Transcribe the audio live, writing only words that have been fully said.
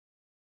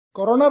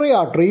Coronary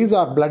arteries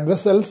are blood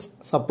vessels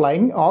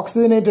supplying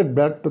oxygenated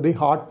blood to the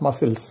heart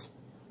muscles.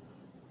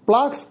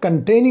 Plaques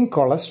containing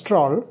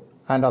cholesterol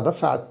and other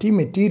fatty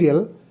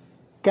material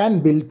can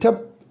build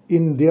up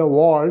in their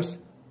walls,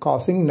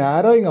 causing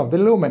narrowing of the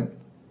lumen.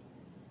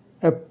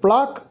 A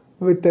plaque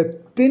with a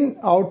thin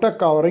outer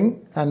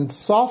covering and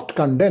soft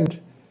content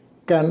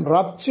can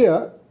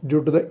rupture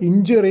due to the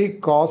injury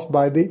caused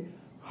by the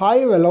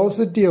high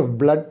velocity of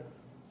blood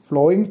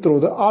flowing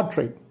through the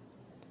artery.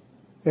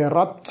 A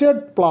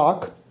ruptured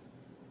plaque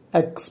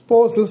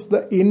exposes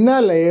the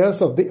inner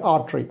layers of the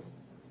artery.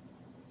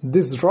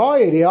 This raw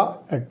area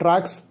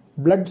attracts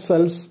blood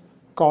cells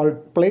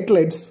called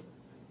platelets,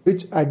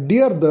 which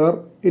adhere there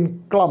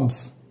in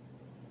clumps.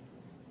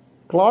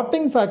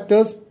 Clotting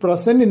factors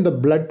present in the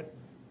blood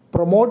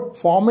promote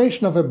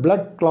formation of a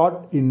blood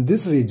clot in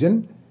this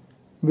region,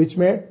 which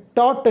may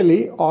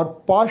totally or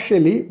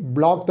partially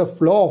block the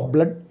flow of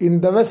blood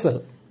in the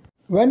vessel.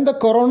 When the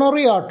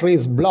coronary artery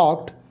is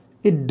blocked,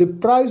 it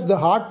deprives the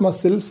heart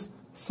muscles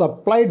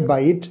supplied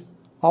by it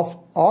of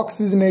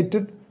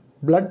oxygenated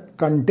blood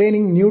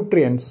containing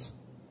nutrients.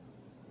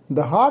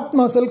 The heart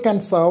muscle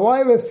can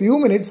survive a few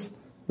minutes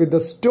with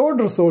the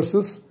stored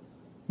resources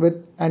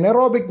with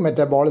anaerobic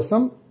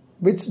metabolism,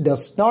 which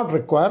does not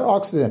require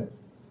oxygen.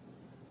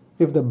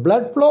 If the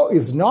blood flow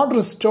is not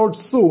restored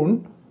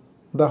soon,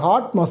 the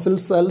heart muscle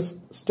cells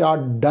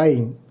start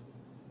dying.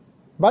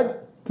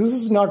 But this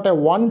is not a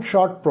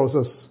one-shot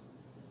process.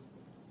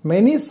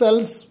 Many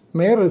cells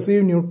may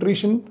receive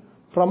nutrition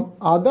from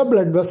other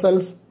blood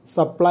vessels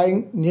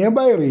supplying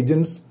nearby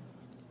regions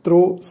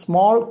through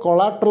small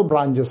collateral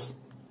branches.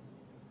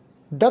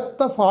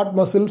 Death of heart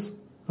muscles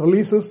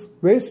releases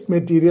waste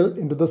material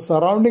into the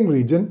surrounding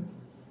region,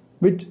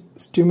 which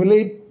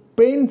stimulate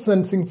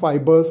pain-sensing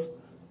fibers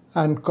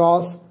and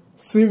cause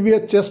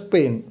severe chest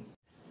pain.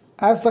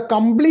 As the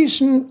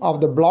completion of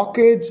the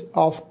blockage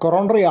of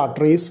coronary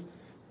arteries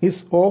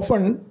is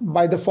often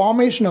by the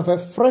formation of a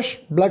fresh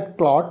blood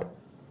clot,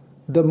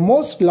 the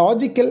most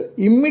logical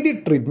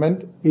immediate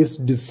treatment is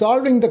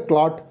dissolving the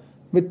clot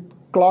with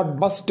clot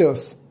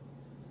busters.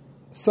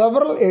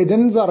 Several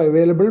agents are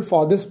available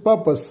for this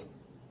purpose.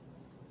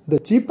 The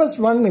cheapest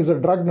one is a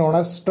drug known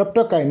as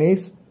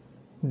streptokinase,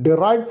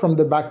 derived from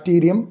the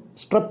bacterium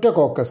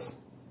Streptococcus.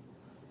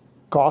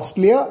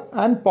 Costlier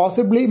and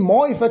possibly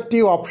more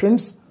effective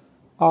options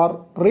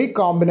are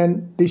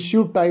recombinant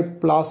tissue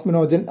type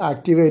plasminogen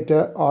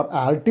activator or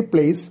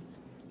altiplase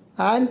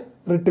and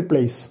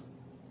retiplase.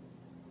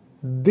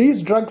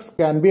 These drugs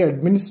can be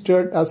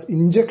administered as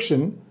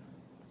injection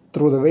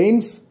through the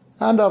veins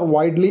and are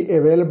widely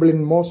available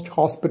in most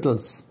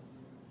hospitals.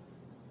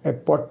 A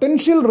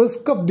potential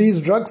risk of these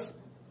drugs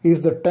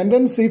is the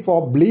tendency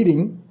for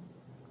bleeding,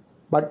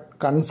 but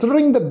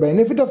considering the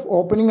benefit of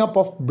opening up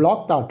of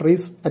blocked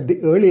arteries at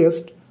the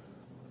earliest,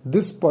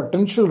 this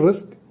potential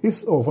risk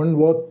is often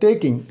worth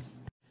taking.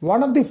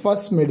 One of the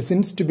first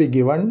medicines to be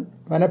given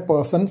when a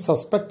person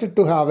suspected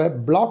to have a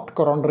blocked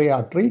coronary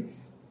artery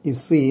is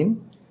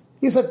seen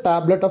is a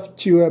tablet of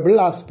chewable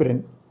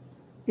aspirin.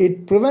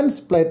 It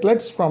prevents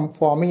platelets from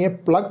forming a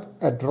plug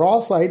at raw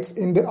sites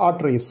in the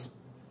arteries.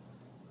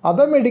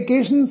 Other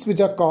medications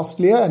which are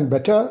costlier and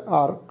better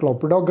are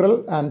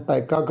clopidogrel and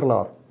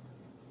ticagrelor.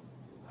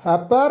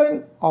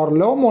 Heparin or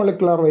low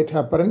molecular weight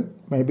heparin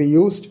may be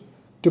used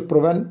to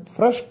prevent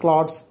fresh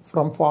clots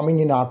from forming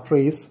in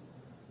arteries,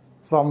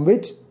 from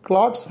which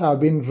clots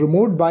have been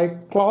removed by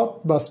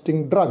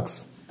clot-busting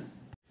drugs.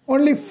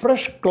 Only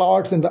fresh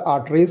clots in the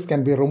arteries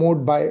can be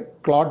removed by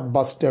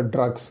clot-buster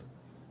drugs.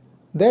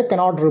 They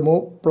cannot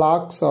remove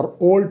plaques or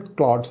old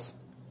clots.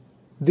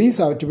 These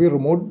have to be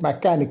removed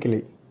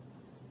mechanically.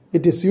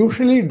 It is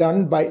usually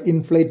done by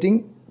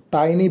inflating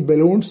tiny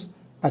balloons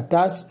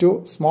attached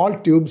to small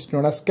tubes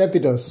known as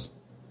catheters.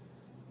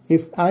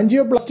 If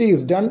angioplasty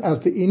is done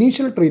as the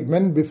initial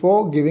treatment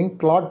before giving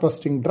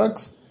clot-busting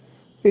drugs,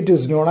 it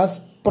is known as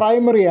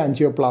primary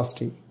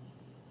angioplasty.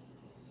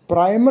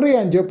 Primary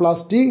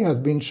angioplasty has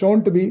been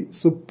shown to be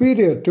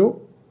superior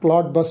to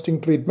clot-busting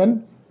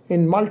treatment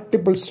in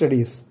multiple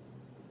studies,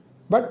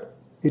 but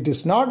it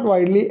is not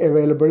widely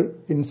available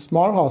in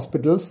small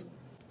hospitals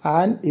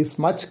and is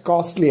much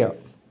costlier.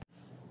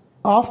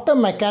 After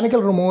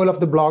mechanical removal of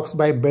the blocks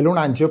by balloon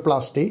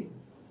angioplasty,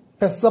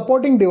 a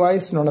supporting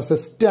device known as a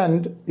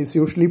stent is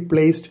usually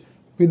placed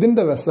within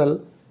the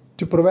vessel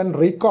to prevent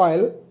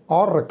recoil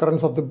or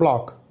recurrence of the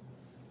block.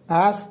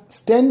 As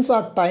stents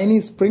are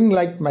tiny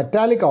spring-like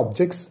metallic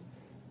objects,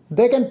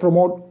 they can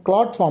promote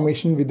clot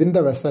formation within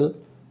the vessel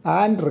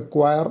and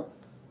require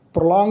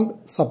prolonged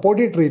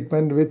supportive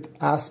treatment with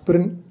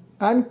aspirin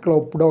and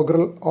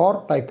clopidogrel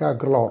or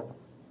ticagrelor.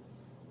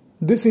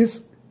 This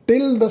is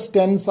till the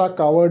stents are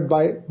covered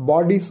by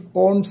body's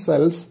own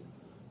cells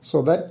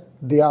so that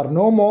they are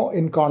no more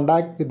in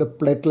contact with the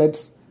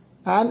platelets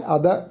and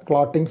other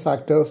clotting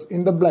factors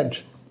in the blood.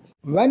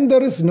 When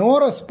there is no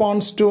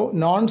response to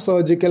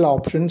non-surgical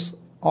options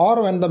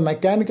or when the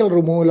mechanical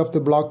removal of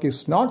the block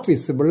is not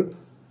feasible,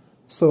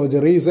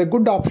 surgery is a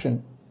good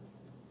option.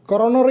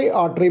 Coronary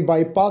artery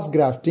bypass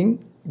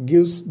grafting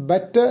gives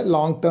better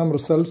long-term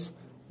results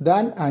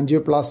than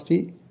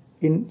angioplasty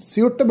in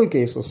suitable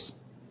cases.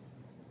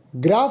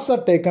 Grafts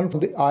are taken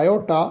from the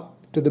aorta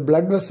to the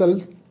blood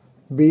vessels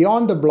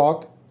beyond the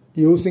block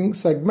using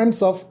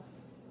segments of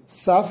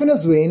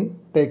saphenous vein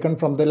taken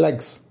from the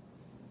legs.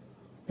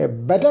 A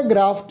better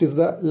graft is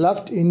the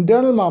left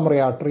internal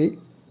mammary artery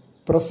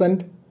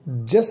present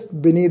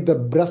just beneath the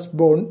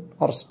breastbone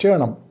or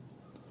sternum.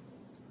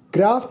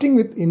 Grafting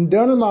with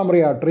internal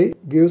mammary artery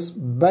gives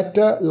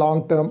better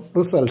long-term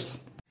results.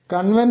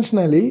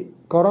 Conventionally,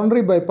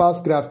 coronary bypass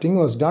grafting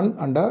was done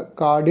under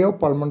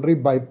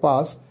cardiopulmonary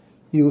bypass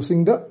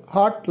using the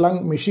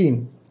heart-lung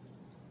machine.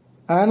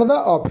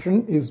 Another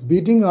option is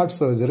beating heart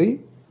surgery,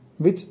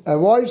 which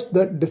avoids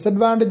the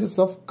disadvantages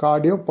of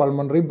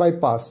cardiopulmonary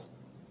bypass.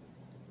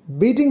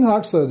 Beating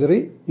heart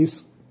surgery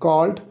is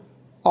called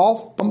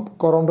off-pump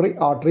coronary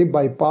artery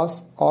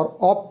bypass or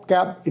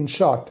OPCAB in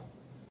short.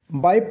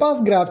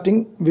 Bypass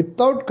grafting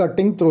without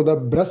cutting through the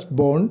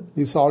breastbone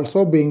is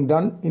also being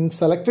done in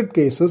selected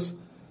cases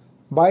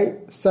by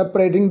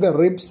separating the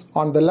ribs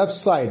on the left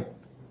side.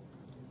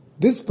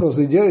 This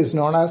procedure is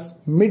known as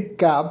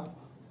mid-cab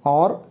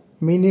or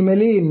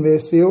minimally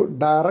invasive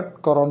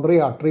direct coronary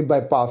artery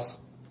bypass.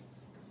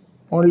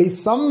 Only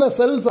some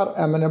vessels are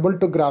amenable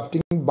to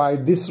grafting by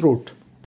this route.